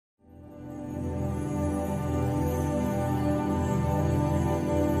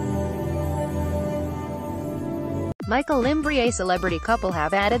Limbrey A celebrity couple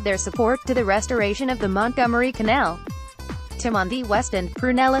have added their support to the restoration of the Montgomery Canal. Timothy and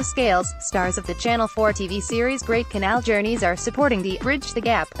Prunella Scales, stars of the Channel 4 TV series Great Canal Journeys, are supporting the Bridge the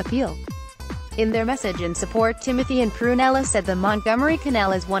Gap appeal. In their message in support, Timothy and Prunella said the Montgomery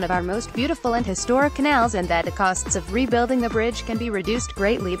Canal is one of our most beautiful and historic canals, and that the costs of rebuilding the bridge can be reduced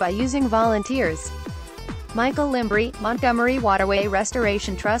greatly by using volunteers. Limbrey, Montgomery Waterway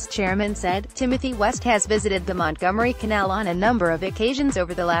Restoration Trust chairman, said, "Timothy West has visited the Montgomery Canal on a number of occasions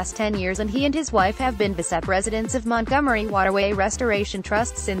over the last 10 years, and he and his wife have been vice-presidents of Montgomery Waterway Restoration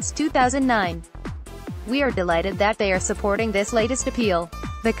Trust since 2009. We are delighted that they are supporting this latest appeal.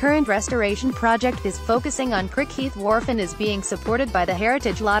 The current restoration project is focusing on Crickheath Wharf and is being supported by the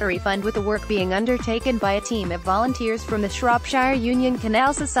Heritage Lottery Fund, with the work being undertaken by a team of volunteers from the Shropshire Union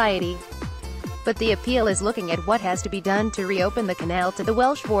Canal Society. But the appeal is looking at what has to be done to reopen the canal to the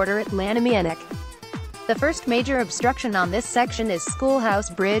Welsh border at Limbrey A. The first major obstruction on this section is Schoolhouse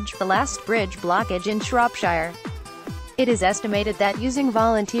Bridge, the last bridge blockage in Shropshire. It is estimated that using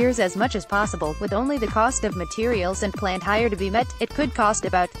volunteers as much as possible, with only the cost of materials and plant hire to be met, it could cost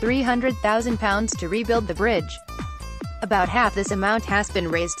about £300,000 to rebuild the bridge. About half this amount has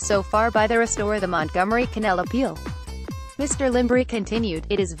been raised so far by the Restore the Montgomery Canal appeal." Mr. Limbrey continued,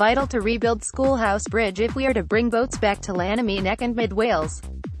 "It is vital to rebuild Schoolhouse Bridge if we are to bring boats back to Limbrey A and Mid Wales.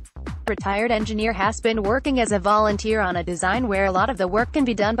 Retired engineer has been working as a volunteer on a design where a lot of the work can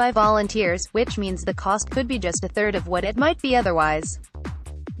be done by volunteers, which means the cost could be just a third of what it might be otherwise.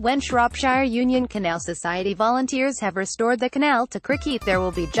 When Shropshire Union Canal Society volunteers have restored the canal to Crickheath, there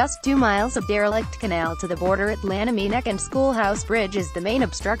will be just 2 miles of derelict canal to the border at Limbrey A, and Schoolhouse Bridge is the main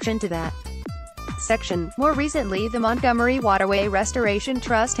obstruction to that section." More recently, the Montgomery Waterway Restoration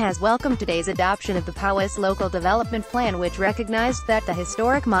Trust has welcomed today's adoption of the Powys Local Development Plan, which recognized that the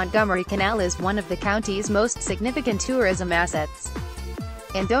historic Montgomery Canal is one of the county's most significant tourism assets.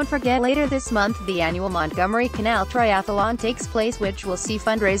 And don't forget, later this month, the annual Montgomery Canal Triathlon takes place, which will see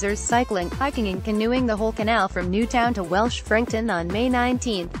fundraisers, cycling, hiking and canoeing the whole canal from Newtown to Welsh Frankton on May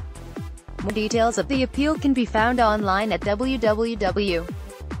 19th. More details of the appeal can be found online at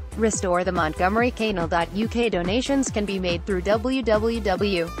www.restorethemontgomerycanal.uk. Donations can be made through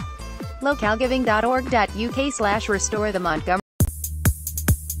www.localgiving.org.uk/restorethemontgomery